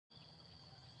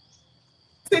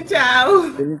Xin chào.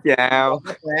 Xin chào.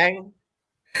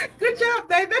 Good job,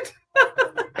 David.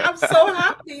 I'm so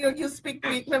happy you speak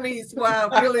Vietnamese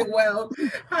really well.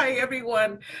 Hi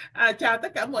everyone. Chào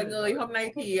tất cả mọi người. Hôm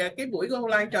nay thì cái buổi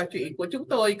online trò chuyện của chúng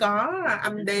tôi có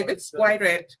anh David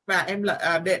White và em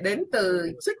đến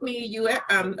từ Sydney,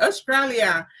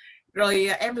 Australia. Rồi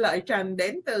em Lợi Trần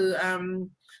đến từ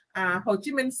Hồ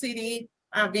Chí Minh City,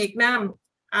 Việt Nam.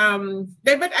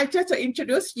 David, I just to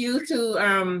introduce you to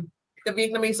the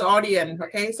Vietnamese audience,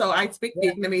 okay? So I speak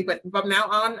Vietnamese, but from now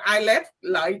on, I let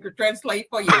Lợi to translate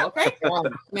for you, okay?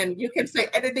 And you can say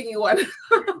anything you want.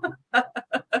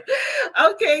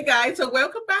 Okay, guys, so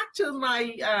welcome back to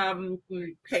my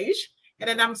page. And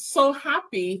then I'm so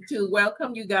happy to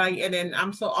welcome you guys. And then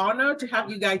I'm so honored to have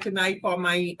you guys tonight for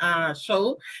my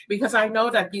show, because I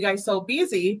know that you guys are so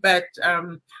busy, but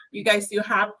you guys still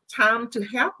have time to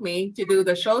help me to do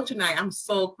the show tonight. I'm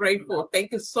so grateful.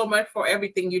 Thank you so much for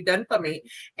everything you've done for me.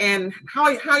 And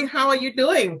how are you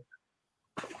doing?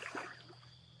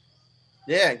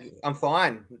 Yeah, I'm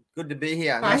fine. Good to be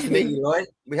here. Nice to meet you, Lloyd.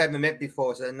 We haven't met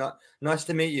before, so nice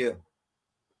to meet you.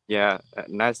 Yeah,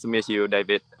 nice to meet you,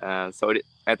 David. So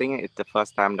I think it's the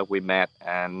first time that we met,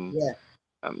 and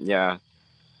yeah.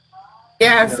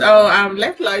 Yeah, so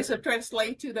let Lợi so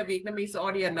translate to the Vietnamese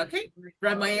audience, okay?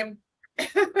 Rồi mời em.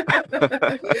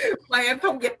 Mời em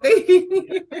thông dịch đi.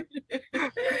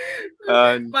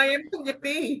 Mời em thông dịch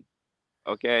đi.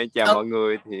 Ok, chào mọi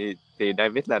người. Thì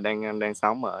David là đang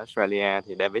sống ở Australia,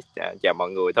 thì David chào mọi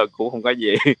người thôi, cũng không có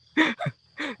gì.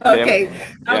 Okay,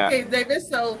 David.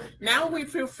 So now we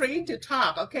feel free to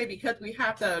talk, okay? Because we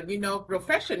have the,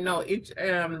 professional,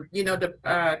 the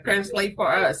translate for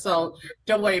us. So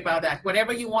don't worry about that.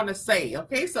 Whatever you want to say,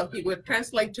 okay? So he will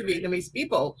translate to Vietnamese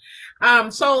people.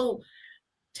 So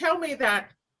tell me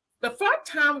that the first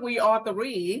time we all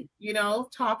three,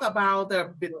 talk about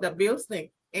the business,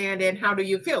 and then how do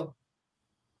you feel?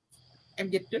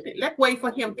 And let's wait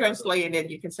for him to translate, and then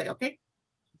you can say, okay?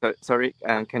 Sorry,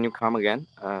 can you come again?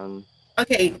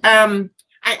 Okay.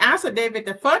 I asked David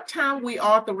the first time we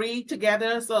all three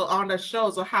together, so on the show.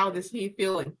 So how is he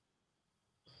feeling?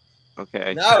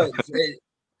 Okay. No,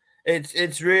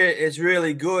 it's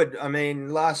really good. I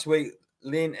mean, last week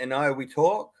Lynn and we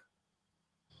talked,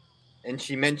 and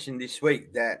she mentioned this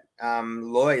week that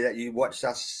Lloyd, that you watched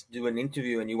us do an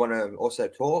interview and you want to also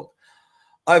talk.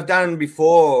 I've done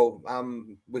before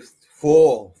with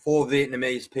four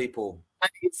Vietnamese people.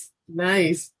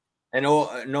 Nice. And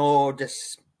all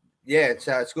just,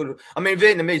 so it's good. I mean,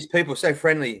 Vietnamese people are so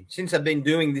friendly. Since I've been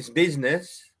doing this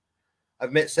business,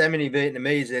 I've met so many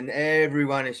Vietnamese, and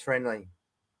everyone is friendly.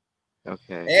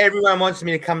 Okay. Everyone wants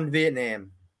me to come to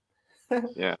Vietnam.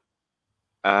 Yeah.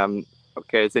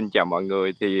 Okay, xin chào mọi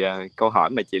người. Thì câu hỏi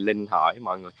mà chị Linh hỏi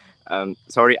mọi người.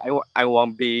 Sorry, I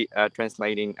won't be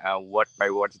translating word by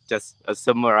word, just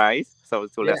summarize.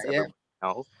 So let's everyone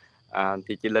know.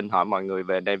 Thì chị Linh hỏi mọi người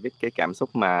về David, cái cảm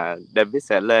xúc mà David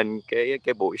sẽ lên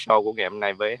cái buổi show của ngày hôm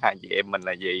nay với hai chị em mình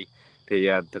là gì. Thì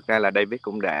thực ra là David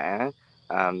cũng đã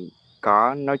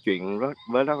có nói chuyện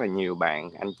với rất là nhiều bạn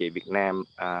anh chị Việt Nam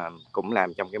cũng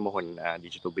làm trong cái mô hình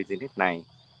digital business này.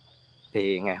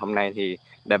 Thì ngày hôm nay thì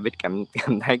David cảm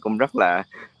thấy cũng rất là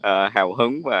hào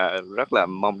hứng và rất là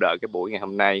mong đợi cái buổi ngày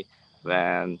hôm nay.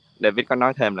 Và David có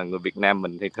nói thêm là người Việt Nam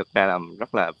mình thì thực ra là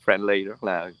rất là friendly, rất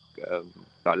là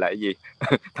gọi là cái gì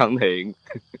thân thiện.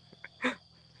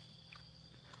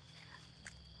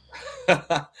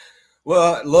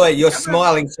 Well, Lloyd, you're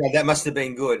smiling, so that must have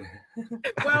been good.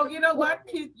 Well, you know what?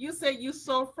 You say you're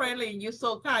so friendly and you're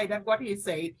so kind. That's what he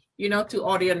said, to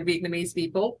audience Vietnamese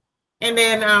people. And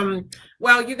then,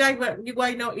 well, you guys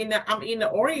know, I'm in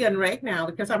Oregon right now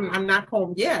because I'm not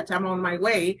home yet. I'm on my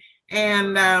way,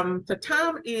 and the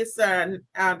time is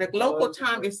the local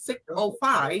time is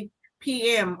 6:05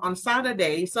 p.m. on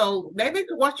Saturday. So, David,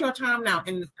 what's your time now?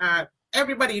 And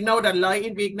everybody know that Lợi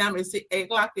in Vietnam is 8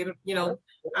 o'clock,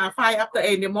 5 after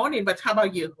 8 in the morning. But how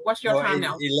about you? What's your time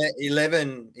now?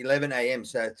 11 a.m.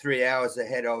 So 3 hours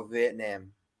ahead of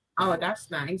Vietnam. Oh, that's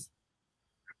nice.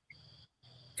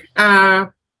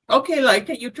 Okay, Lợi,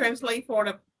 can you translate for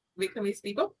the Vietnamese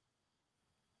people?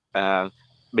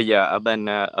 Bây giờ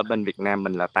ở bên Việt Nam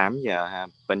mình là 8 giờ ha.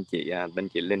 Bên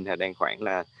chị Linh là đang khoảng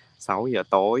là 6 giờ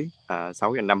tối,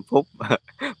 6 giờ 5 phút.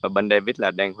 Và bên David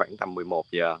là đang khoảng tầm 11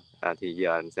 giờ. Thì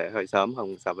giờ sẽ hơi sớm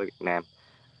hơn so với Việt Nam.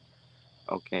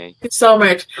 Okay. Thank you so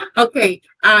much. Okay,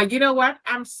 you know what?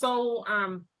 I'm so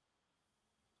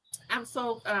I'm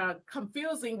so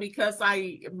confusing because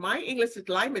my English is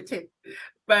limited.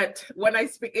 But when I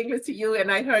speak English to you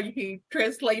and I heard he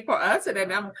translate for us, and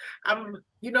then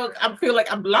I feel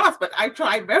like I'm lost. But I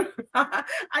tried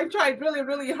I tried really,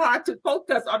 really hard to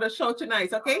focus on the show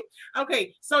tonight.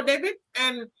 Okay. So David,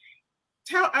 and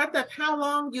tell us that how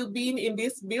long you've been in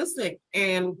this business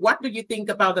and what do you think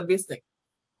about the business?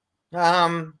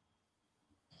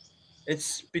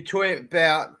 It's between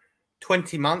about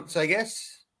 20 months, I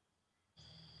guess.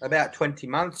 About 20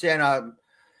 months, yeah. And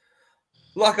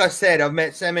like I said, I've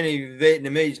met so many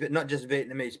Vietnamese, but not just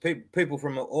Vietnamese, people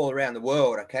from all around the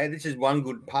world. Okay, this is one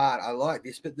good part. I like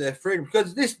this, but the freedom,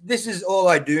 because this is all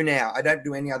I do now. I don't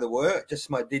do any other work, just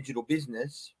my digital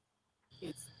business.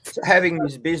 Yes. So having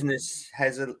this business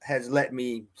has let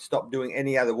me stop doing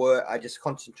any other work. I just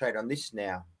concentrate on this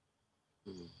now,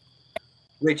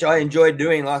 which I enjoy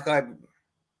doing. Like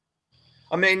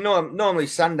I mean, normally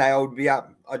Sunday I would be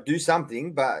up, I'd do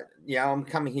something, but I'm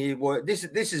coming here. Work.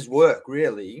 This is work,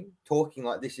 really. Talking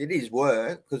like this, it is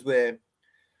work because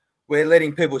we're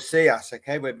letting people see us.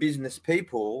 Okay, we're business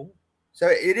people, so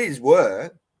it is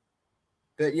work.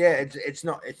 But yeah, it's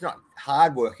not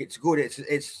hard work. It's good.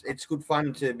 It's good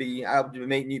fun to be able to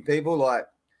meet new people.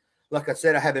 Like I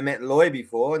said, I haven't met Loy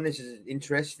before, and this is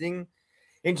interesting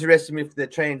with the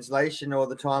translation all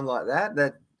the time like that.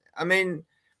 That I mean.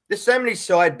 There's so many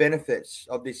side benefits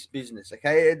of this business.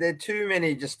 Okay, there are too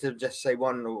many just to say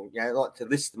one, or like to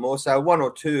list them all. So one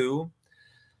or two,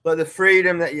 like the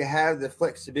freedom that you have, the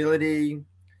flexibility,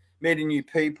 meeting new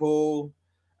people,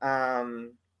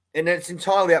 and it's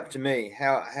entirely up to me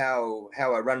how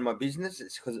I run my business.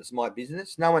 It's because it's my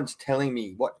business. No one's telling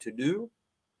me what to do.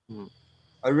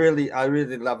 I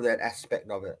really love that aspect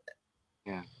of it.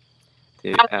 Yeah.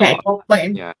 Thì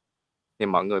thì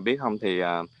mọi người biết không, thì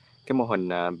cái mô hình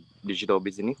digital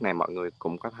business này mọi người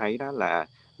cũng có thấy đó là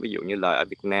ví dụ như Lời ở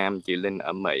Việt Nam, chị Linh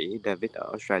ở Mỹ, David ở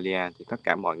Australia, thì tất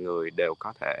cả mọi người đều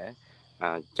có thể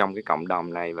trong cái cộng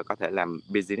đồng này và có thể làm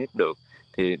business được.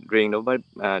 Thì riêng đối với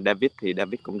David thì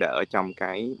David cũng đã ở trong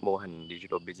cái mô hình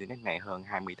digital business này hơn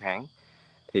 20 tháng.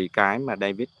 Thì cái mà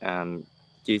David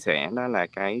chia sẻ đó là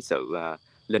cái sự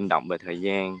linh động về thời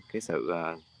gian, cái sự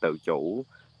tự chủ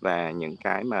và những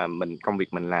cái mà công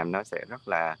việc mình làm nó sẽ rất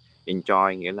là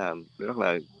enjoy, nghĩa là rất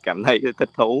là cảm thấy thích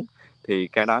thú. Thì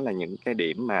cái đó là những cái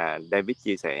điểm mà David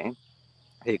chia sẻ.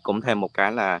 Thì cũng thêm một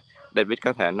cái là David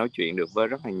có thể nói chuyện được với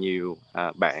rất là nhiều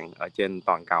bạn ở trên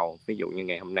toàn cầu. Ví dụ như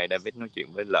ngày hôm nay David nói chuyện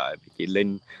với Lợi, với chị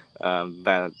Linh,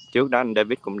 và trước đó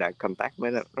David cũng đã contact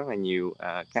với rất là nhiều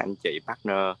các anh chị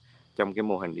partner trong cái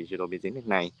mô hình digital business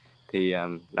này. Thì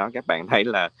đó, các bạn thấy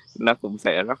là nó cũng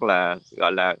sẽ rất là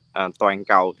gọi là toàn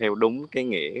cầu theo đúng cái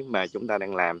nghĩa mà chúng ta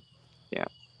đang làm. Yeah.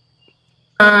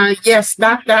 Yes,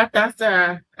 that's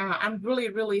I'm really,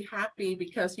 really happy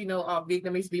because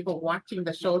Vietnamese people watching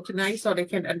the show tonight, so they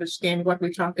can understand what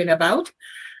we're talking about.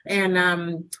 And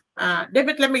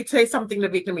David, let me say something to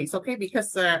Vietnamese, okay?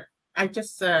 Because I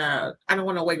don't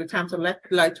want to waste your time, so let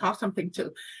Lời talk something too.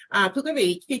 Thưa quý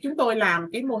vị, khi chúng tôi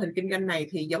làm cái mô hình kinh doanh này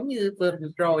thì giống như vừa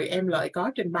rồi em Lợi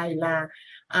có trình bày là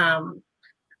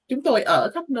chúng tôi ở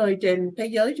khắp nơi trên thế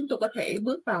giới, chúng tôi có thể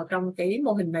bước vào trong cái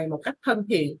mô hình này một cách thân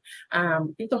thiện,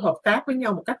 chúng tôi hợp tác với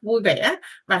nhau một cách vui vẻ.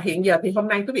 Và hiện giờ thì hôm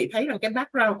nay quý vị thấy rằng cái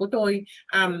background của tôi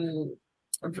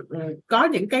có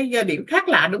những cái điểm khác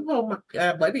lạ, đúng không?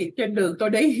 Bởi vì trên đường tôi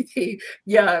đi thì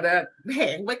giờ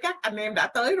hẹn với các anh em đã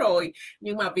tới rồi,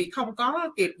 nhưng mà vì không có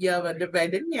kịp giờ về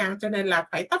đến nhà cho nên là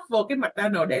phải tấp vô cái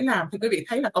McDonald's để làm. Thì quý vị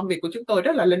thấy là công việc của chúng tôi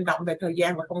rất là linh động về thời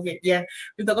gian và không kẹt gian.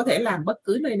 Chúng tôi có thể làm bất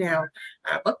cứ nơi nào,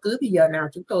 bất cứ thì giờ nào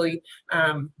chúng tôi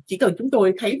chỉ cần chúng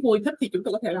tôi thấy vui thích thì chúng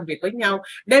tôi có thể làm việc với nhau.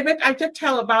 David, I just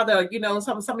tell about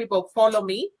some people follow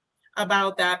me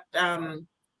about that.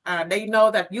 They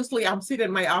know that usually I'm sitting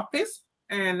in my office,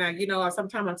 and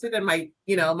sometimes I'm sitting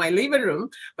in my living room.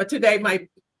 But today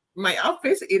my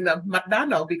office in the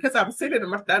McDonald's, because I'm sitting in the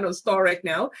McDonald's store right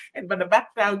now, and by the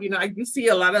background, you see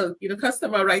a lot of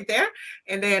customer right there,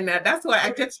 and then that's why I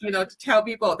just to tell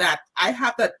people that I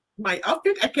have my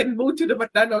office. I can move to the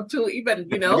McDonald's too, even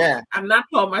Yeah. I'm not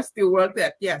home, I still work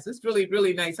there. Yes, it's really,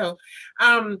 really nice.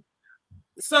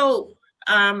 So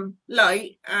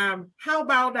Lợi, how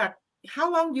about that?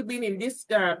 How long you been in this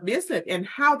business, and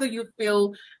how do you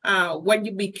feel when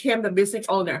you became the business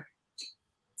owner?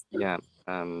 Yeah.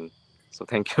 So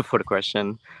thank you for the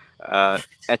question.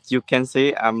 As you can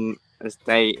see, I'm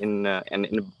stay in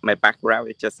my background.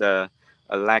 It's just a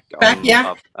lack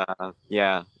of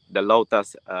the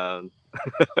lotus.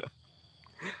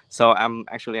 So I'm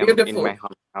in my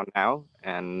hometown now,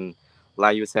 and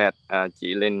like you said,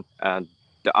 chị Linh,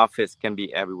 the office can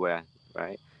be everywhere,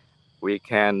 right? we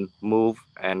can move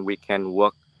and we can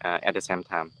work at the same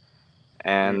time.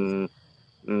 And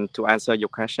to answer your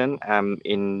question, I'm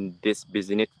in this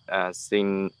business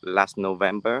since last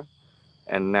November,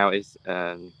 and now it's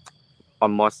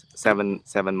almost seven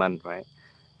months, right?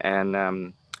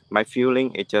 And my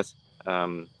feeling is just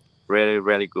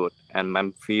really good, and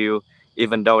I feel,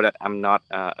 even though that I'm not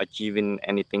achieving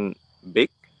anything big,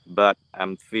 but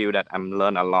I feel that I'm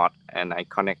learn a lot and I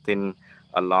connecting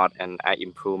a lot and I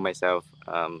improve myself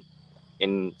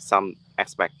in some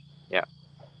aspect. Yeah.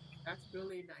 That's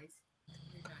really nice.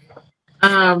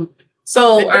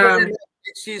 Really nice.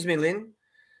 Excuse me, Lynn.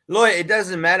 Lloyd, it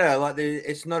doesn't matter. Like,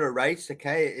 it's not a race,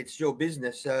 okay? It's your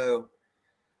business. So,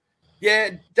 yeah,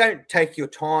 don't take your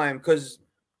time, because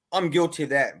I'm guilty of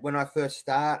that. When I first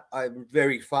start, I'm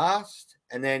very fast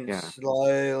and then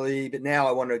slowly, but now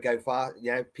I want to go fast,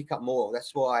 pick up more.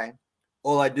 That's why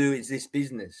all I do is this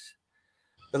business.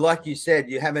 But like you said,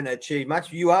 you haven't achieved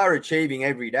much. You are achieving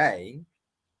every day.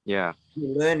 Yeah.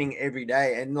 You're learning every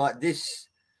day. And like this,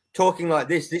 talking like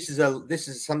this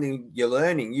is something you're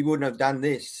learning. You wouldn't have done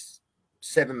this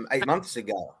 7-8 months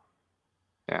ago.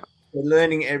 Yeah. You're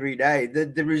learning every day.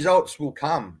 The results will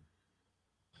come.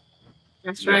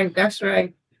 That's right, that's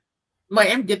right. Mời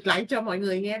em dịch lại cho mọi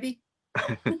người nghe đi.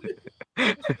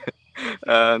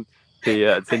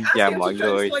 Xin chào mọi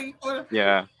người.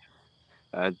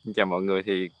 Xin chào mọi người.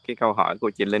 Thì cái câu hỏi của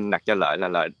chị Linh đặt cho Lợi là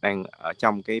Lợi đang ở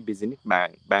trong cái business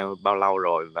bao lâu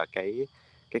rồi, và cái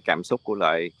cảm xúc của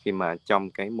Lợi khi mà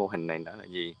trong cái mô hình này đó là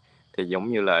gì. Thì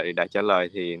giống như Lợi đã trả lời,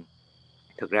 thì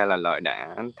thực ra là Lợi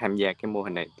đã tham gia cái mô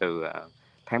hình này từ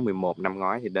tháng 11 năm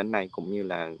ngoái, thì đến nay cũng như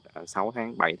là 6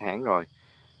 tháng 7 tháng rồi.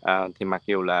 Thì mặc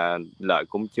dù là Lợi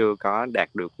cũng chưa có đạt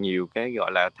được nhiều cái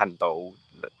gọi là thành tựu,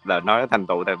 Lợi nói thành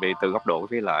tựu tại vì từ góc độ của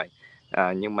phía Lợi,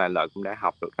 nhưng mà Lợi cũng đã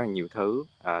học được rất là nhiều thứ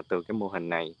từ cái mô hình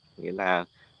này. Nghĩa là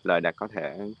Lợi đã có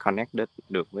thể connect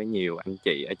được với nhiều anh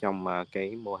chị ở trong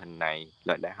cái mô hình này.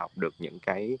 Lợi đã học được những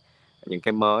cái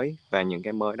mới, và những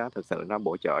cái mới đó thực sự nó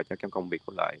bổ trợ cho cái công việc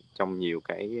của Lợi trong nhiều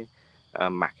cái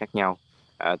mặt khác nhau.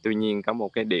 Tuy nhiên có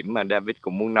một cái điểm mà David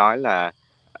cũng muốn nói là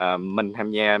mình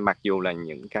tham gia, mặc dù là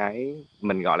những cái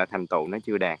mình gọi là thành tựu nó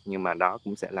chưa đạt, nhưng mà đó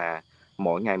cũng sẽ là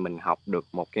mỗi ngày mình học được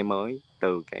một cái mới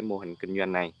từ cái mô hình kinh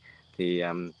doanh này. Thì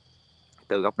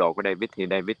từ góc độ của David thì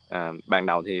David ban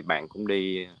đầu thì bạn cũng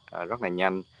đi rất là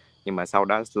nhanh, nhưng mà sau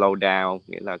đó slow down,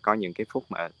 nghĩa là có những cái phút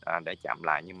mà để chậm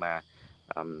lại, nhưng mà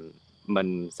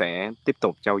mình sẽ tiếp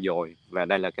tục trau dồi, và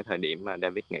đây là cái thời điểm mà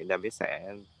David nghĩ David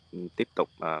sẽ tiếp tục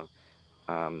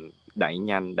đẩy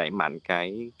nhanh, đẩy mạnh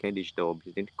cái digital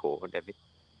business của David.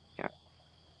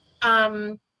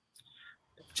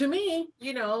 To me,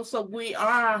 so we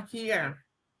are here.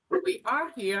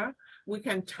 We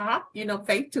can talk,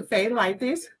 face to face like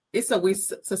this. It's so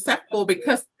successful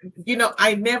because,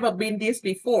 I never been this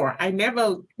before. I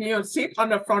never, sit on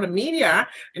the front of media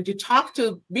and to talk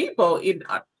to people in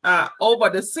over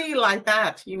the sea like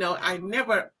that. I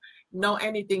never know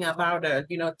anything about the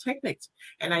techniques,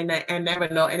 and I never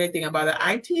know anything about the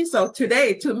IT. So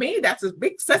today, to me, that's a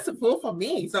big successful for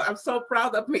me. So I'm so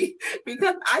proud of me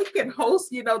because I can host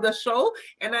the show,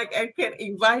 and I can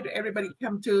invite everybody to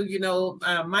come to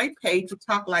my page to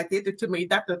talk like this. To me,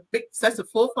 that's a big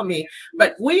successful for me.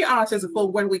 But we are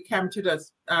successful when we come to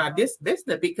this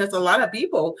business, because a lot of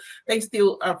people, they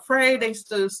still afraid, they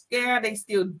still scared, they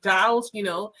still doubt,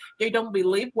 they don't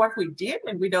believe what we did,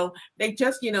 and they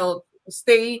just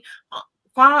stay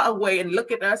far away and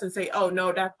look at us and say, oh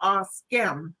no, that's our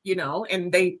scam,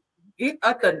 and they give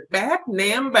us a bad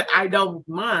name. But I don't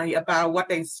mind about what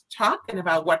they talking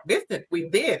about, what business we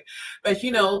did. But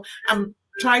I'm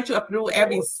trying to improve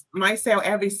myself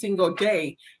every single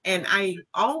day, and I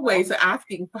always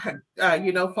asking for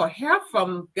for help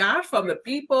from God, from the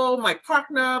people, my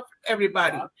partner,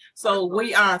 everybody. So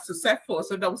we are successful.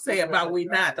 So don't say about we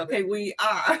not. Okay, we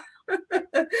are.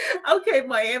 Okay,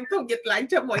 mời em không dịch lại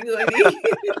cho mọi người đi.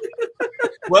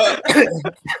 Well,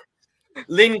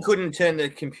 Lynn couldn't turn the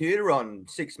computer on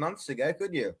 6 months ago,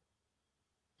 could you?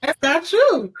 That's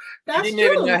true. That's you didn't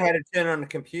even know how to turn on a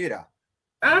computer.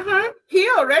 He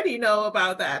already know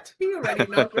about that. He already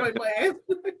know. Rồi mời em.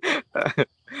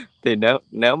 Thì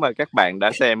nếu mà các bạn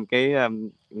đã xem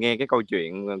nghe cái câu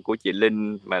chuyện của chị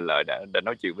Linh mà Lợi đã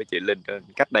nói chuyện với chị Linh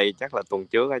cách đây chắc là tuần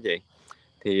trước á chị,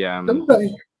 thì đúng rồi.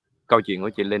 Câu chuyện của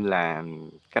chị Linh là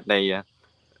cách đây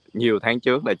nhiều tháng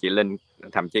trước là chị Linh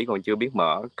thậm chí còn chưa biết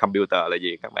mở computer là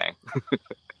gì các bạn.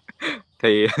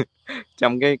 Thì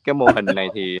trong cái mô hình này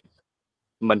thì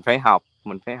mình phải học,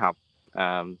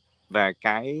 và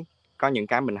có những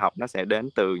cái mình học nó sẽ đến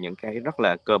từ những cái rất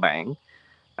là cơ bản.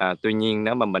 Tuy nhiên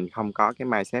nếu mà mình không có cái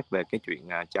mindset về cái chuyện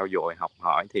trau dồi học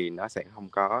hỏi thì nó sẽ không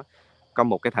có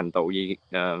một cái thành tựu gì,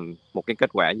 một cái kết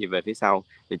quả gì về phía sau.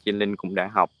 Thì chị Linh cũng đã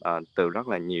học từ rất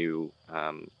là nhiều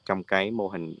trong cái mô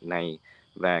hình này,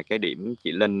 và cái điểm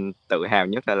chị Linh tự hào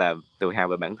nhất là tự hào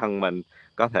về bản thân mình,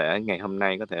 có thể ngày hôm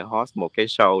nay có thể host một cái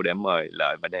show để mời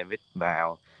Lợi và David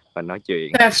vào và nói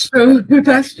chuyện. That's true.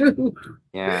 That's true.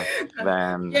 Yeah.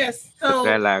 Và Yes. thực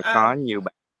ra So là có nhiều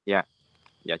bạn.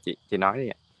 Dạ chị nói đi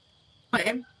ạ.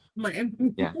 mời em.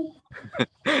 Dạ.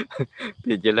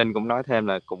 Thì chị Linh cũng nói thêm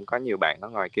là cũng có nhiều bạn ở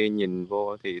ngoài kia nhìn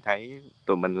vô thì thấy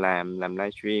tụi mình làm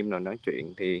livestream rồi nói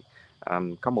chuyện thì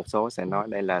có một số sẽ nói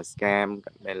đây là scam,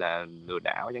 đây là lừa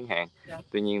đảo chẳng hạn.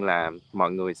 Tuy nhiên là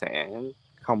mọi người sẽ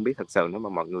không biết thật sự nếu mà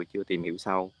mọi người chưa tìm hiểu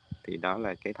sâu. Thì đó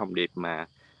là cái thông điệp mà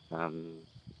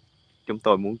chúng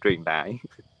tôi muốn truyền tải.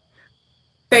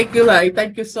 Thank you, Lai.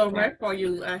 Thank you so much for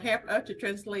you help us to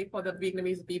translate for the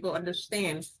Vietnamese people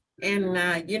understand.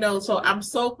 And so I'm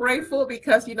so grateful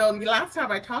because last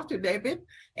time I talked to David,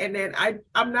 and then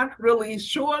I'm not really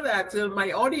sure that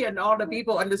my audience, all the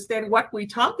people understand what we're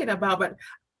talking about, but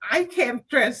I can't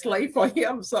translate for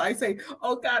him. So I say,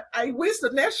 oh God, I wish the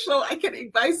next show I can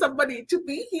invite somebody to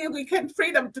be here. We can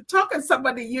freedom to talk to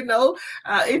somebody,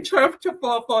 interpret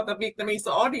for the Vietnamese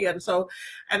audience. So,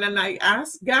 and then I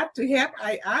asked God to help.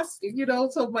 I asked,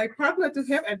 so my partner to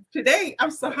help. And today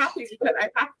I'm so happy because I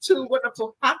have two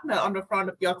wonderful partners on the front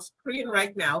of your screen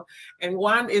right now. And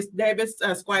one is David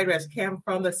Squires, came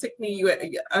from the Sydney,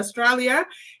 Australia.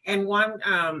 And one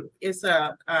is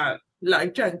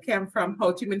Lợi came from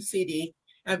Ho Chi Minh City,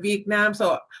 Vietnam.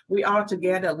 So we all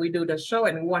together, we do the show,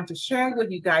 and we want to share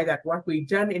with you guys that what we've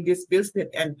done in this business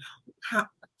and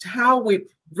how we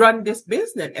run this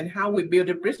business and how we build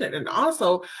a business, and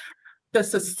also the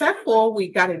successful we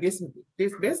got in this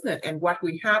business. And what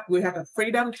we have a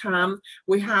freedom time.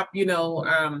 We have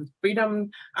freedom.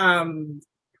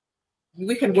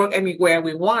 We can work anywhere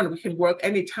we want. We can work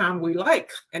anytime we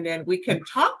like, and then we can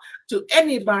talk to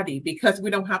anybody because we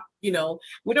don't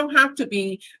have to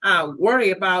be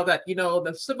worried about that.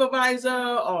 The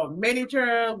supervisor or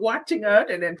manager watching us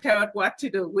and then tell us what to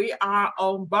do. We are our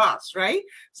own boss, right?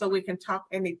 So we can talk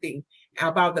anything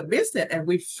about the business, and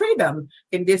we freedom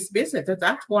in this business. So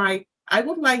that's why I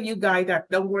would like you guys that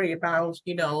don't worry about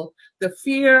the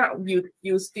fear.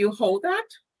 You still hold that,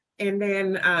 and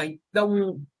then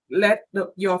don't let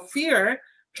your fear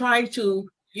try to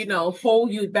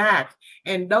hold you back,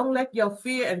 and don't let your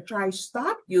fear and try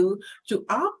stop you to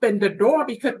open the door,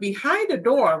 because behind the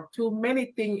door too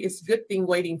many things is good thing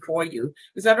waiting for you.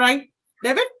 Is that right,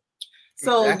 David?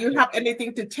 So exactly. You have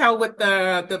anything to tell with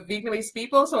the Vietnamese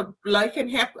people so Lai can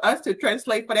help us to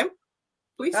translate for them,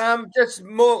 please? Just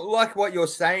more like what you're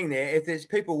saying there. If there's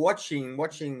people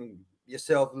watching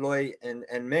yourself, Loy,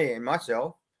 and me and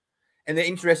myself, and they're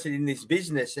interested in this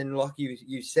business, and like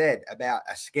you said about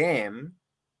a scam,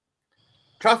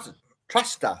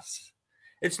 trust us.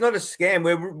 It's not a scam.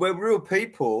 We're real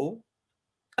people.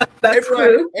 That's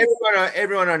true.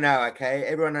 Everyone I know, okay?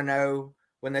 Everyone I know,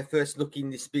 when they first look in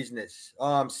this business,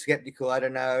 I'm skeptical. I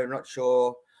don't know. I'm not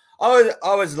sure.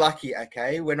 I was lucky,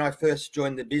 okay, when I first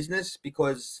joined the business,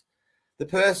 because the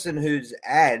person whose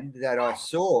ad that I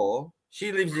saw,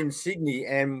 she lives in Sydney,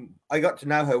 and I got to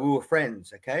know her. We were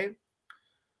friends, okay?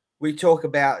 We talk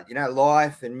about,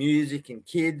 life and music and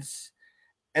kids.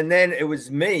 And then it was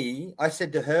me. I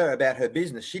said to her about her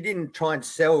business. She didn't try and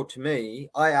sell to me.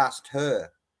 I asked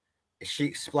her. She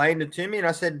explained it to me, and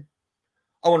I said,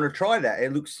 I want to try that.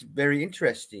 It looks very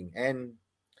interesting. And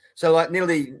so like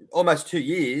nearly almost 2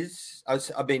 years,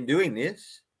 I've been doing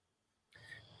this.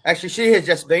 Actually, she has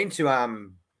just been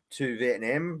to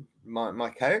Vietnam, my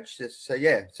coach. So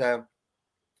yeah, so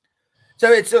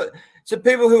it's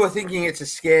people who are thinking it's a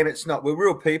scam. It's not. We're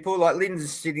real people. Like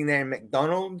Lynn's sitting there in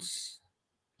McDonald's.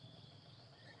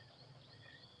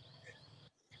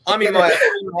 I'm in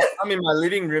my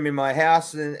living room in my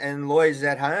house, and Loy's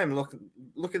at home.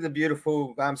 Look at the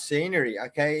beautiful scenery.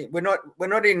 Okay, we're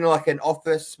not in like an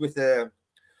office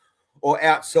or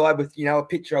outside with a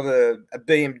picture of a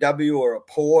BMW or a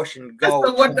Porsche and gold.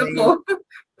 That's so wonderful.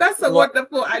 That's so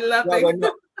wonderful. I love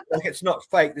it. Like it's not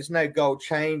fake. There's no gold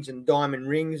chains and diamond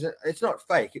rings. It's not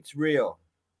fake. It's real.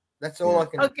 That's all I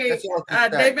can. Okay, that's all I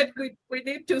can say. David, we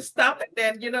need to stop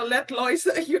and then let Lois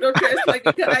translate,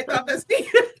 because I thought that's the.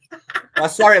 Oh,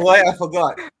 sorry, Loy, I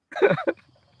forgot.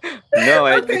 No,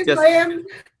 Okay, just.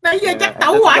 Bây giờ chắc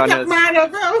tẩu hỏa chặt ma rồi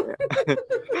phải không?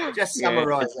 Just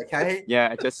summarize, okay?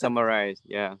 Yeah, just summarize.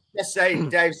 Yeah. Just say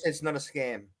Dave says it's not a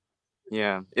scam.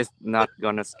 Yeah, it's not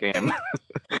gonna scam.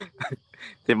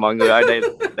 Thì mọi người ở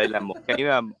đây là một cái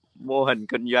mô hình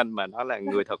kinh doanh mà nó là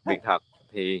người thật việc thật.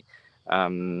 thì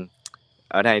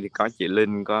ở đây thì có chị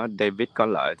Linh, có David, có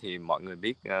Lợi, thì mọi người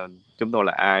biết chúng tôi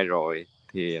là ai rồi,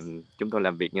 thì chúng tôi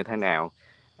làm việc như thế nào.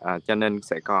 Cho nên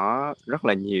sẽ có rất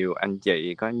là nhiều anh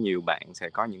chị, có nhiều bạn sẽ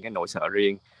có những cái nỗi sợ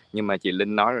riêng. Nhưng mà chị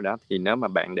Linh nói rồi đó, thì nếu mà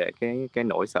bạn để cái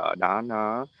nỗi sợ đó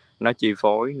nó chi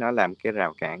phối, nó làm cái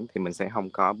rào cản, thì mình sẽ không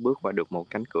có bước qua được một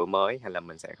cánh cửa mới, hay là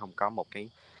mình sẽ không có một cái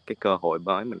cơ hội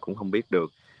mới, mình cũng không biết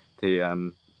được. Thì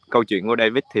câu chuyện của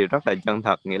David thì rất là chân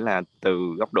thật, nghĩa là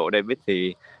từ góc độ David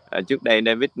thì trước đây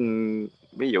David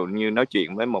ví dụ như nói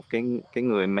chuyện với một cái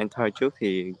người mentor trước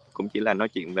thì cũng chỉ là nói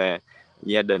chuyện về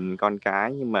gia đình, con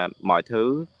cái, nhưng mà mọi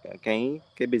thứ cái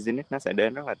business nó sẽ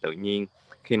đến rất là tự nhiên.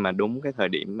 Khi mà đúng cái thời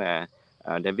điểm mà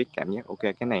David cảm giác ok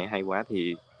cái này hay quá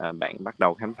thì bạn bắt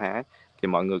đầu khám phá. Thì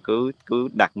mọi người cứ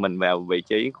đặt mình vào vị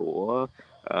trí của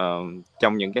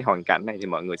trong những cái hoàn cảnh này thì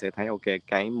mọi người sẽ thấy ok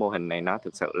cái mô hình này nó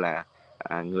thực sự là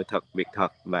người thật việc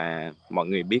thật, và mọi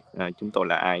người biết chúng tôi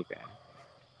là ai cả.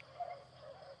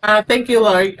 Thank you,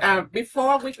 Lloyd.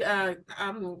 Before we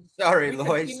Sorry, we Lloyd.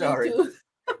 continue Sorry.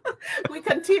 we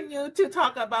continue to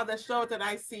talk about the show, that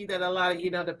I see that a lot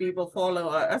of the people follow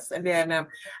us, and then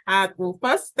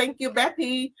first, thank you,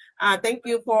 Betty. Thank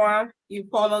you for you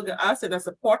follow us and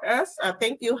support us.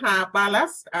 Thank you, Hà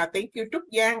Balas. Thank you, Trúc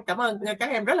Giang. Cảm ơn các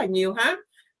em rất là nhiều ha.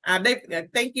 David,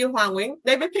 thank you, Hoàng Nguyễn.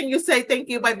 David, can you say thank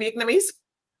you by Vietnamese?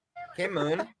 Cảm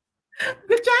ơn.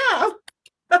 Good job.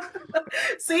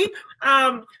 See,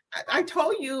 I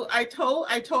told you, I told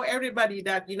everybody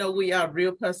that we are a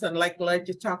real person. Like, let's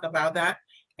just talk about that,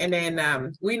 and then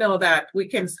we know that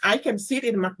I can sit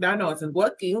in McDonald's and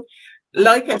working.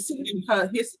 Lloyd can sit in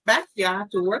his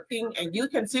backyard to working, and you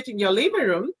can sit in your living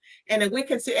room, and then we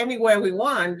can sit anywhere we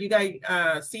want. You guys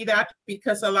see that?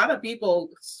 Because a lot of people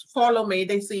follow me,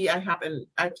 they see I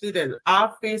sit in the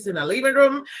office, in a living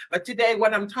room. But today,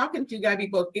 when I'm talking to you guys,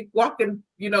 people keep walking,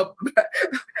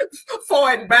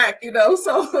 forward and back,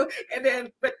 So, and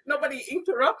then, but nobody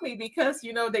interrupt me because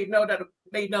they know that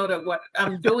what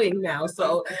I'm doing now.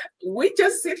 So we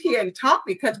just sit here and talk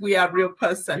because we are a real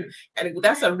person, and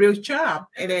that's a real job.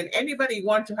 And then anybody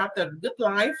want to have the good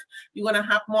life, you're gonna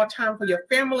have more time for your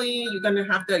family. You're gonna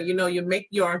have to, you make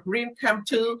your dream come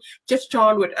true. Just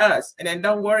join with us, and then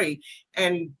don't worry.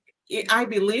 And I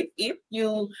believe if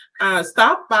you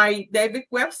stop by David's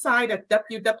website at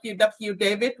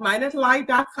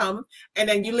www.david-life.com, and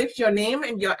then you leave your name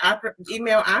and your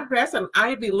email address, and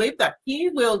I believe that he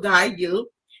will guide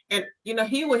you, and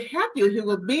he will help you. He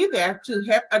will be there to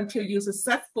help until you're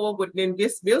successful within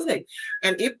this business.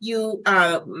 And if you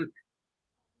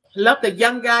love the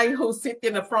young guy who sits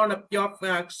in the front of your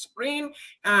screen,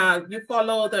 you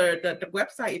follow the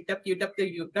website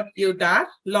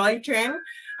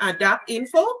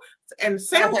www.lloydtran.info, and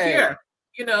sell here,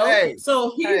 Hey,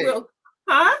 so he will.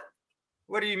 Huh?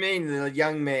 What do you mean, the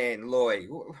young man, Lloyd?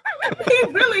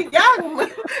 He's really young.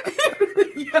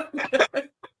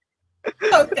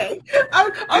 Okay.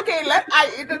 Let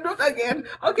I introduce again.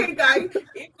 Okay, guys,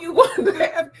 if you want to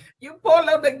have, you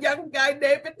follow the young guy,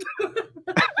 David.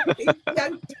 He's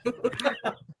young too.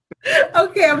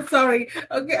 Okay, I'm sorry.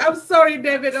 Okay, I'm sorry,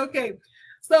 David. Okay.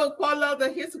 So follow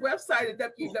his website at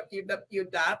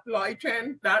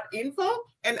www.lloydtran.info,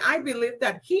 and I believe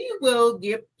that he will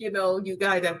give you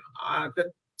guys the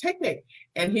technique,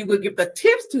 and he will give the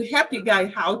tips to help you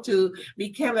guys how to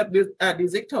become a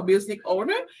digital business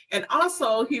owner, and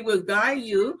also he will guide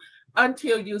you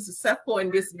until you're successful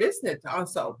in this business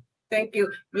also. Thank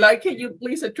you. Like, can you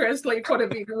please translate for the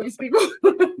Vietnamese people?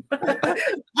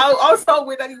 Also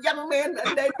with a young man,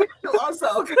 and they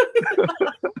also.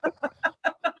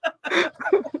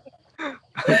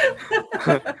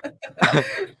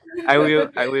 I will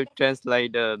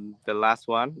translate the last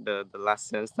one, the last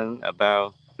sentence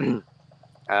about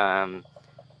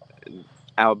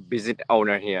our business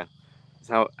owner here.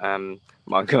 So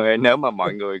mọi người, nếu mà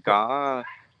mọi người có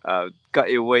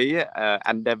yêu quý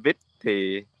anh David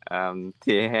thì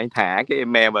hãy thả cái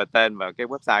email và tên vào cái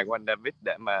website của anh David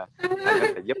để mà anh có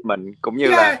thể giúp mình, cũng như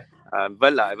là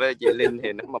với chị Linh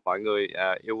thì nếu mà mọi người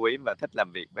yêu quý và thích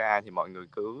làm việc với ai thì mọi người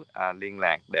cứ liên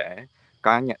lạc để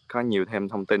có nhiều thêm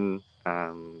thông tin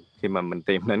khi mà mình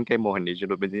tìm đến cái mô hình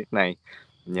digital business này.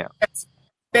 Yeah.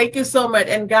 Thank you so much.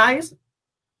 And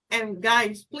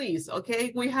guys, please,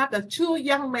 okay, we have the two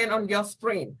young men on your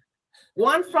screen.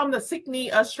 One from the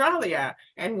Sydney, Australia,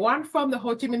 and one from the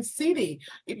Ho Chi Minh City.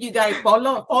 If you guys fall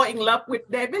in love with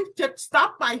David, just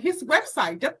stop by his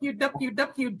website,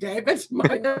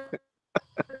 www.david-life.com,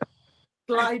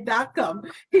 Fly.com.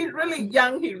 He's really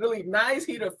young. He's really nice.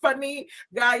 He's a funny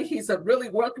guy. He's a really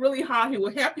work really hard. He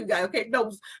will help you guys. Okay,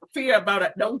 don't fear about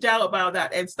it. Don't doubt about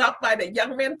that. And stop by the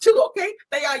young men too. Okay,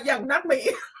 they are young, not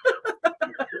me.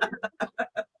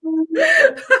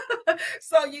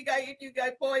 So you guys, if you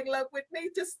guys fall in love with me,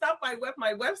 just stop by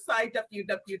my website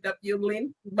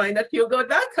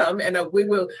www.lynnhugill.com, and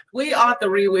we are the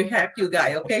real will help you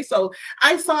guys. Okay, so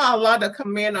I saw a lot of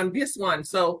comment on this one,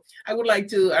 so I would like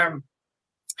to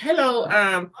hello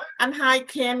and hi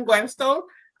Ken Guangstone.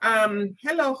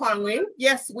 Hello Hoàng Nguyễn.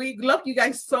 Yes, we love you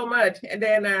guys so much. And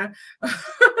then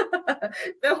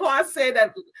the Hoa said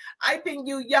that I think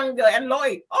you younger and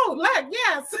Lloyd. Oh, like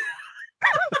yes.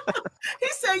 He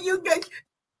said you get.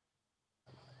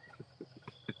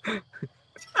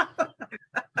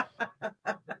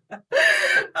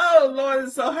 Oh Lord, I'm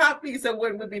so happy. So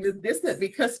when we be this business,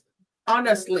 because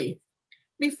honestly,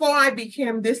 before I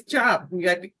became this job,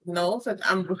 you know, so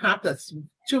I'm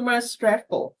too much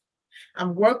stressful. I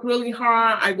work really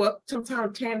hard. I work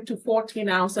sometimes 10 to 14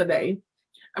 hours a day.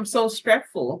 I'm so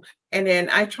stressful. And then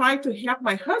I try to help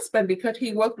my husband because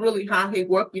he worked really hard. He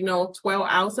worked, 12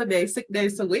 hours a day, 6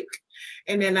 days a week.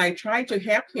 And then I try to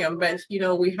help him. But,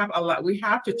 we have a lot. We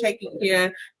have to take care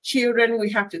of children. We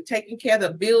have to take care of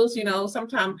the bills.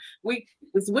 Sometimes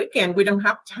this weekend, we don't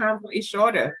have time for each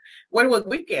other. When it was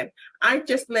weekend, I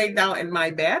just lay down in my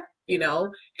bed,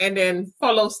 and then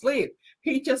fall asleep.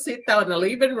 He just sit down in the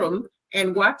living room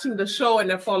and watching the show and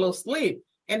then fall asleep.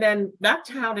 And then that's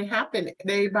how it happened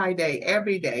day by day,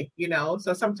 every day,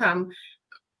 So sometimes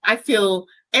I feel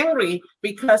angry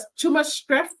because too much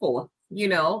stressful,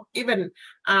 even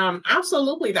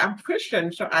absolutely. I'm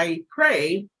Christian, so I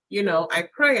pray, I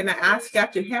pray and I ask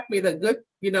God to help me the good,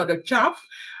 the job.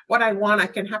 What I want, I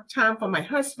can have time for my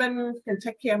husband, can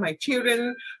take care of my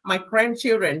children, my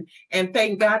grandchildren, and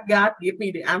thank God, God give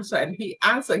me the answer. And He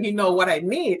answered, He know what I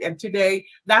need. And today,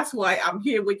 that's why I'm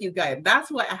here with you guys.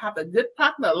 That's why I have a good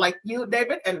partner like you,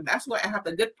 David, and that's why I have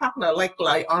a good partner like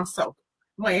also.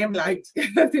 My em lại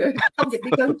không dịch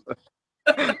đi cưng.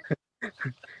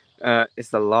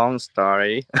 It's a long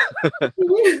story.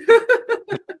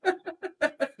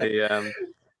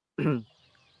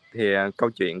 Thì câu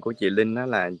chuyện của chị Linh đó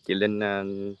là chị Linh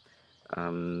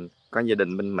có gia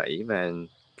đình bên Mỹ và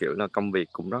kiểu là công việc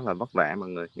cũng rất là vất vả mọi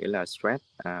người, nghĩa là stress.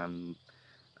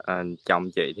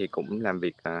 Chồng chị thì cũng làm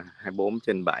việc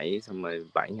 24/7, xong rồi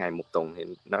 7 ngày một tuần, thì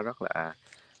nó rất là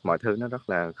mọi thứ nó rất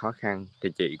là khó khăn. Thì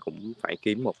chị cũng phải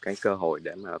kiếm một cái cơ hội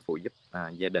để mà phụ giúp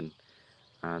gia đình.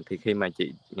 Thì khi mà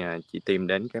chị tìm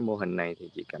đến cái mô hình này thì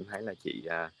chị cảm thấy là chị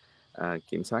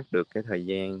kiểm soát được cái thời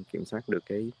gian, kiểm soát được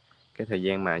cái thời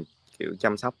gian mà kiểu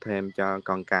chăm sóc thêm cho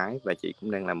con cái, và chị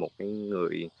cũng đang là một cái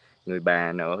người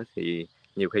bà nữa, thì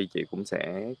nhiều khi chị cũng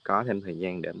sẽ có thêm thời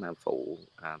gian để mà phụ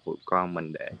con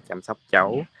mình để chăm sóc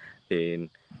cháu. Thì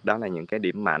đó là những cái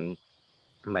điểm mạnh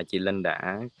mà chị Linh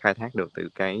đã khai thác được từ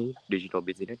cái digital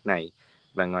business này.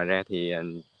 Và ngoài ra thì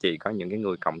chị có những cái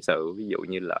người cộng sự, ví dụ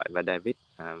như Lợi và David,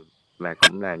 và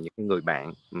cũng là những cái người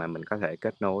bạn mà mình có thể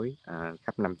kết nối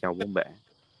khắp năm châu bốn bể.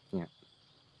 Yeah.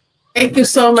 Thank you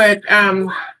so much,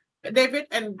 David.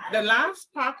 And the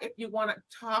last part, if you want to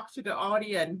talk to the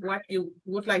audience, what you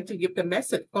would like to give the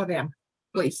message for them,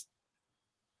 please.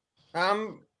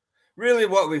 Really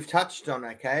what we've touched on,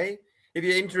 okay? If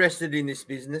you're interested in this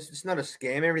business, it's not a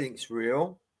scam, everything's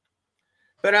real.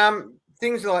 But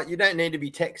things like you don't need to be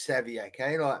tech savvy,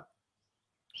 okay? Like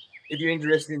if you're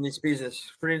interested in this business,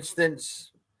 for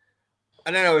instance,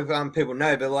 I don't know if people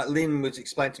know, but like Lynn was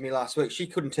explained to me last week, she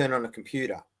couldn't turn on a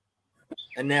computer.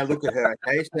 And now look at her,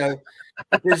 okay? So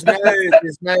there's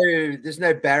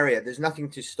no barrier. There's nothing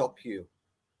to stop you.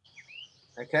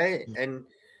 Okay? And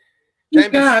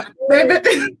don't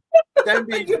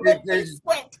be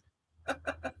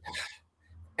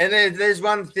and there's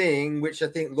one thing which I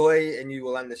think Loy and you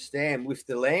will understand with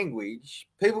the language.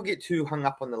 People get too hung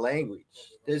up on the language.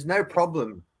 There's no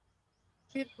problem.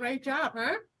 Great job,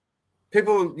 huh?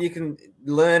 People, you can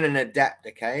learn and adapt,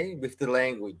 okay, with the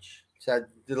language. So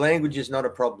the language is not a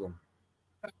problem.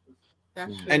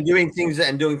 And doing things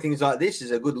like this is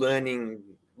a good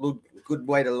good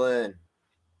way to learn.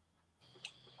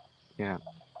 Yeah.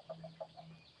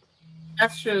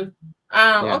 That's true.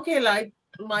 Okay, like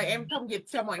mời em thông dịch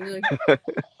cho mọi người.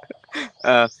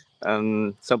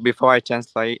 So before I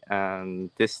translate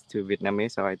this to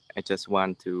Vietnamese, so I just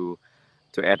want to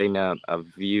add in a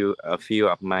few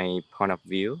of my point of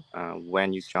view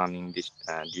when you joining this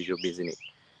digital business.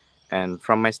 And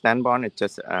from my standpoint, it's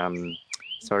just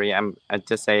I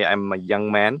just say I'm a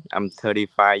young man. I'm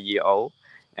 35 years old,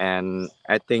 and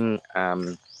I think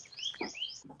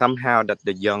somehow that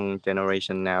the young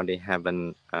generation now, they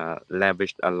haven't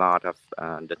leveraged a lot of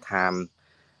the time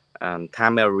and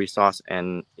resource,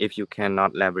 and if you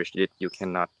cannot leverage it, you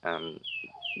cannot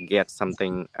get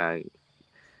something,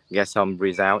 get some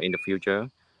result in the future.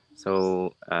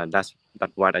 So that's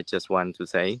what I just want to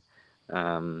say.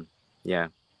 Yeah.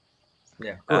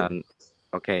 Yeah, good.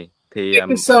 Ok, thì Thank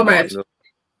you so mọi much. người,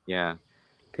 yeah,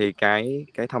 thì cái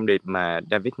thông điệp mà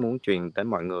David muốn truyền tới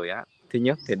mọi người á, thứ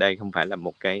nhất thì đây không phải là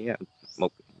một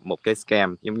cái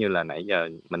scam giống như là nãy giờ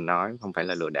mình nói, không phải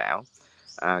là lừa đảo.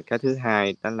 Cái thứ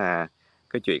hai đó là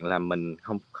cái chuyện là mình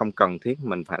không cần thiết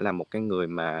mình phải là một cái người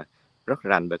mà rất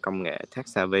rành về công nghệ tech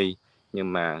savvy,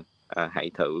 nhưng mà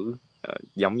hãy thử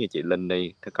giống như chị Linh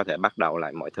đi, thì có thể bắt đầu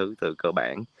lại mọi thứ từ cơ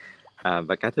bản.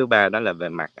 Và cái thứ ba đó là về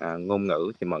mặt ngôn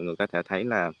ngữ, thì mọi người có thể thấy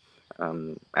là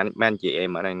mấy anh chị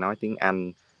em ở đây nói tiếng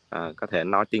Anh, có thể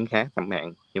nói tiếng khác chẳng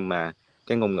hạn, nhưng mà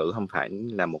cái ngôn ngữ không phải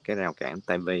là một cái rào cản,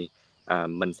 tại vì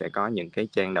mình sẽ có những cái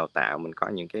trang đào tạo, mình có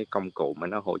những cái công cụ mà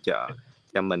nó hỗ trợ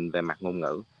cho mình về mặt ngôn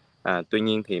ngữ. Tuy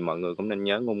nhiên thì mọi người cũng nên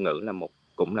nhớ ngôn ngữ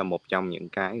cũng là một trong những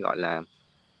cái gọi là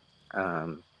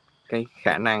cái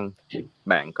khả năng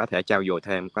bạn có thể trau dồi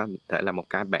thêm, có thể là một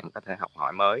cái bạn có thể học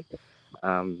hỏi mới.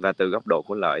 Và từ góc độ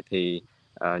của Lợi thì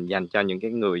dành cho những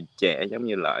cái người trẻ giống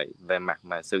như Lợi, về mặt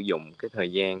mà sử dụng cái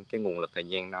thời gian, cái nguồn lực thời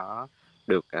gian nó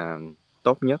được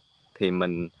tốt nhất, thì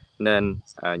mình nên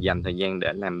dành thời gian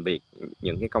để làm việc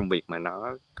những cái công việc mà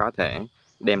nó có thể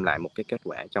đem lại một cái kết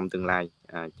quả trong tương lai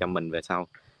cho mình về sau.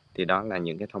 Thì đó là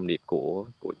những cái thông điệp của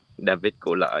David,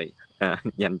 của Lợi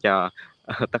dành cho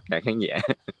tất cả khán giả.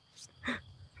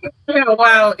 Yeah,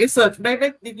 wow.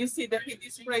 David, did you see that he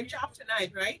did a great job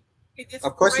tonight, right? He did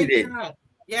Of course he great did. job.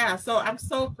 Yeah, so I'm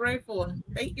so grateful.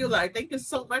 Thank you, Lai. Thank you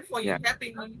so much for you Yeah.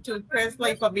 helping me to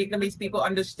translate for Vietnamese people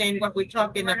understand what we're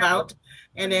talking about,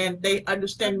 and then they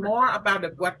understand more about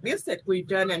what business we've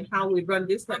done and how we run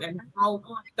business and how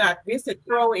that business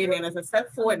grow in and is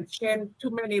successful and change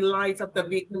too many lives of the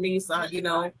Vietnamese,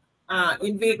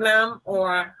 in Vietnam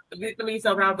or Vietnamese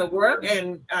around the world.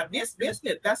 And this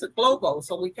business, that's a global,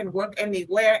 so we can work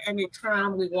anywhere,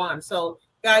 anytime we want. So,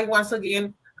 guys, once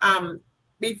again,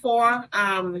 before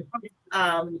I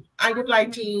would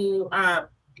like to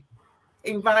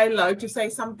invite Lợi to say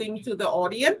something to the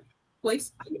audience,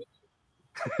 please.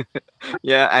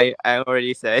 Yeah, I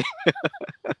already say.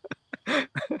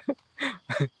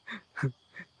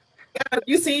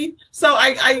 You see, so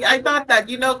I thought that,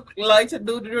 Lợi to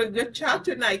do a good job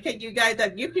tonight. Can you guys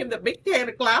give him the big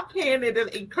hand, clap hand, and then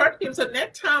encourage him so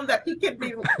next time that he can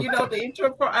be, the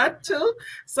intro for us too.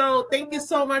 So thank you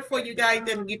so much for you guys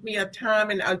and give me a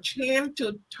time and a chance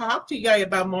to talk to you guys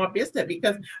about more business,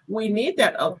 because we need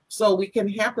that so we can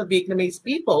have the Vietnamese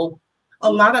people.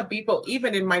 A lot of people,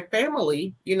 even in my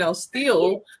family,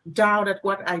 still doubted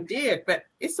what I did, but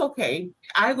it's okay.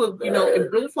 I will,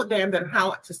 improve for them that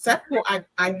how successful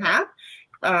I have.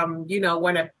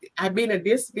 When I've been in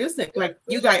this business, like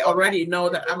you guys already know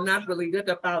that I'm not really good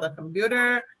about the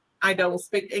computer. I don't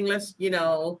speak English,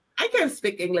 I can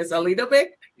speak English a little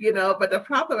bit, but the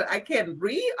problem is I can't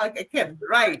read, I can't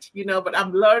write, but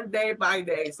I'm learning day by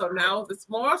day. So now it's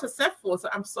more successful. So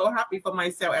I'm so happy for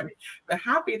myself and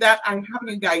happy that I have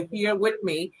you guys here with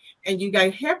me, and you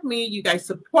guys help me, you guys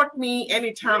support me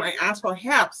anytime I ask for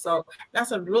help. So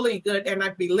that's a really good, and I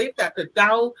believe that the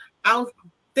doubt out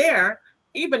there,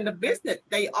 even the business,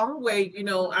 they always,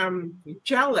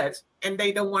 jealous and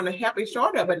they don't want to help each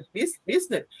other. But this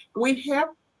business, we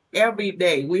help every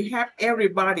day. We help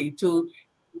everybody to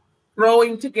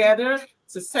growing together,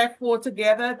 successful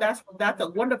together. That's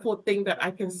a wonderful thing that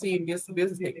I can see in this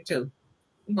business too.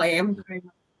 Ma'am.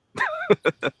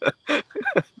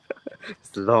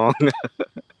 It's long.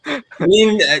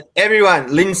 Lynn,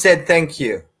 everyone, Lynn said thank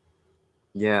you.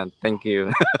 Yeah, thank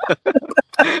you.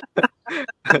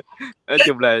 Nói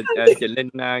chung là chị Linh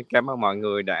cảm ơn mọi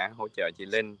người đã hỗ trợ chị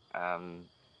Linh.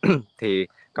 Thì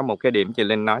có một cái điểm chị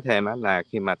Linh nói thêm á, là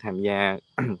khi mà tham gia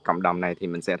cộng đồng này thì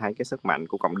mình sẽ thấy cái sức mạnh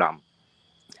của cộng đồng.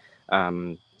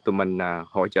 Tụi mình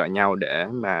hỗ trợ nhau để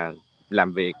mà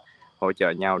làm việc, hỗ trợ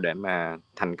nhau để mà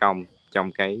thành công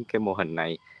trong cái mô hình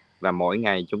này, và mỗi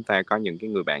ngày chúng ta có những cái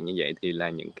người bạn như vậy thì là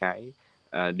những cái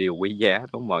điều quý giá, đúng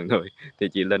không mọi người? Thì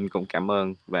chị Linh cũng cảm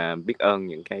ơn và biết ơn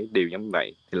những cái điều giống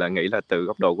vậy. Thì Lợi nghĩ là từ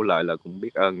góc độ của Lợi là cũng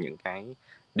biết ơn những cái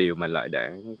điều mà Lợi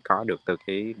đã có được từ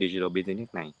cái digital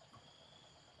business này.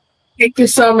 Thank you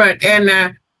so much. And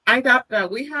I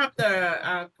thought we have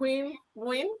the Queen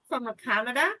Win from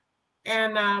Canada,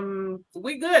 and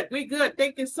we good.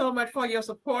 Thank you so much for your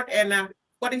support. And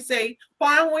what he say,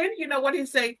 Hoàng Win, you know what he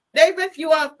say, David,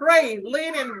 you are great.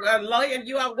 Lynn and Lloyd, and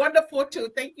you are wonderful too.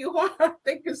 Thank you, Hoàng.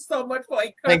 Thank you so much for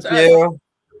encouraging Thank you.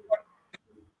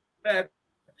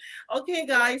 Okay,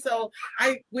 guys. So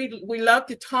we love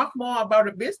to talk more about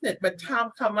the business, but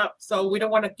time come up, so we don't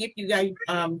want to keep you guys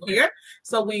here.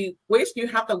 So we wish you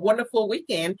have a wonderful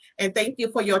weekend, and thank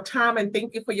you for your time, and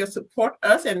thank you for your support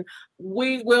us. And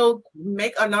we will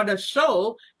make another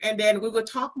show, and then we will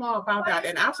talk more about that.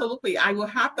 And absolutely, I will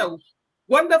have the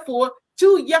wonderful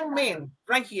two young men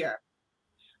right here.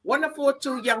 Wonderful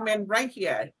two young men right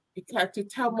here to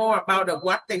tell more about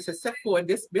what they successful in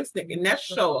this business in that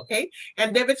show. Okay.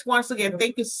 And David, once again,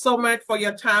 thank you so much for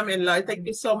your time and love. Thank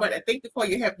you so much. And thank you for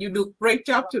your help. You do a great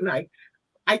job tonight.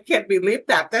 I can't believe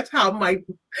that. That's how my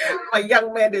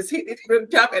young man is. He did a good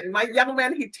job. And my young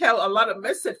man, he tell a lot of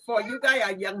message for you guys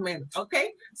are young men.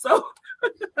 Okay. So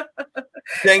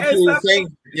thank you.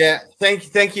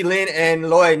 Thank you, Lynn and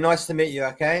Lloyd. Nice to meet you.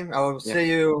 Okay. I'll see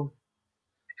you.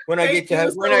 When I get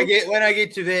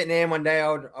to Vietnam one day,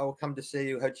 I'll come to see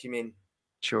you, Ho Chi Minh.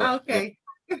 Sure. Okay.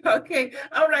 Okay.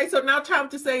 All right. So now time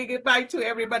to say goodbye to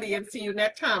everybody and see you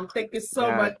next time. Thank you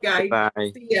so much, guys. Bye.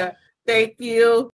 See ya. Thank you.